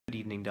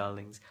evening,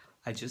 darlings.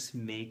 I'm just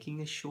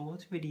making a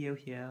short video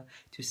here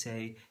to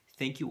say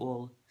thank you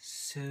all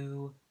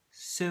so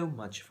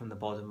much from the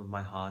bottom of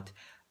my heart.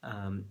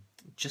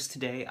 Just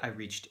today I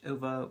reached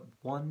over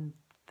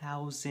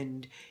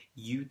 1,000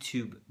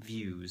 YouTube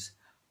views.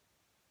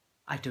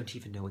 I don't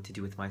even know what to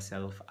do with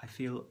myself. I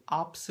feel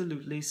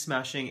absolutely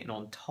smashing and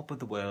on top of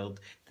the world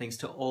thanks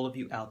to all of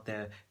you out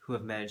there who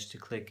have managed to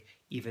click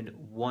even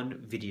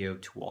one video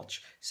to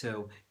watch.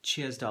 So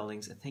cheers,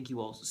 darlings. Thank you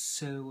all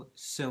so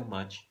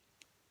much.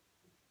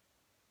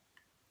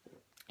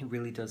 It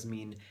really does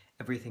mean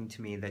everything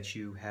to me that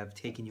you have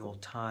taken your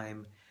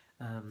time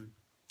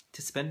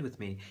to spend with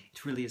me.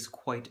 It really is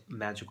quite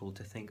magical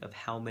to think of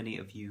how many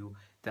of you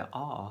there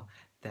are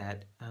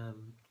that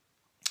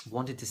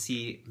wanted to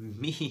see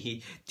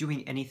me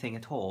doing anything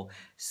at all.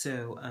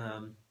 So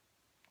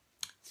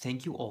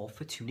thank you all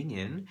for tuning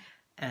in,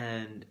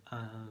 and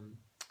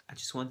I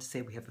just want to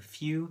say we have a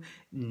few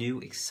new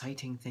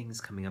exciting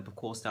things coming up. Of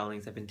course,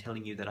 darlings, I've been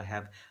telling you that I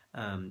have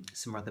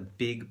some rather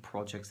big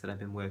projects that I've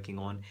been working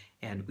on,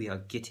 and we are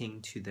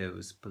getting to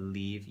those,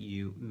 believe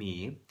you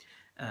me.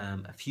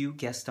 A few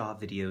guest star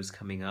videos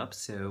coming up,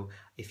 so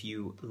if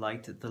you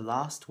liked the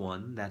last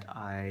one that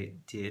I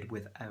did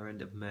with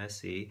Errand of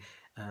Mercy,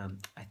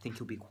 I think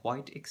you'll be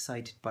quite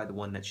excited by the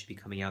one that should be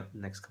coming out in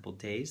the next couple of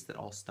days that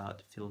I'll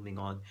start filming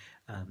on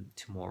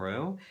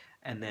tomorrow.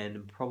 And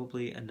then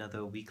probably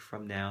another week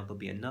from now there'll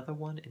be another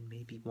one, and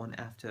maybe one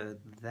after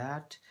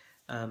that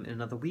in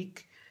another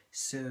week.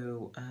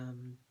 So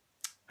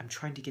I'm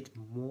trying to get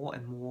more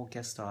and more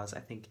guest stars.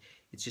 I think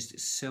it's just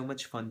so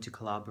much fun to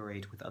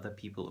collaborate with other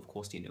people. Of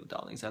course, you know,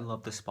 darlings, I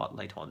love the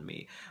spotlight on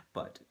me,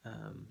 but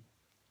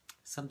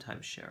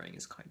sometimes sharing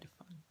is kind of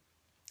fun.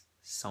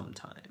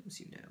 Sometimes,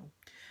 you know.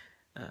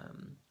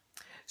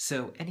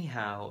 So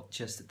anyhow,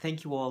 just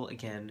thank you all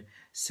again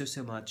so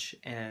much,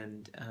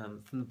 and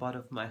from the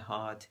bottom of my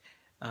heart,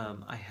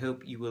 I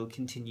hope you will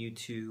continue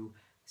to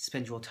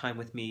spend your time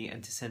with me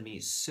and to send me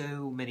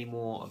so many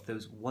more of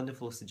those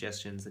wonderful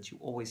suggestions that you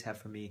always have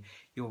for me.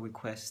 Your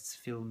requests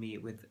fill me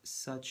with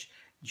such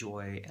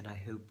joy, and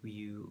I hope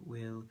you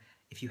will,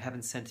 if you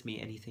haven't sent me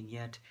anything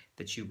yet,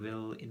 that you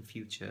will in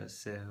future.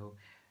 So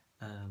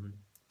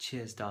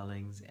cheers,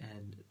 darlings,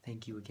 and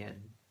thank you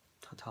again.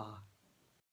 Ta-ta.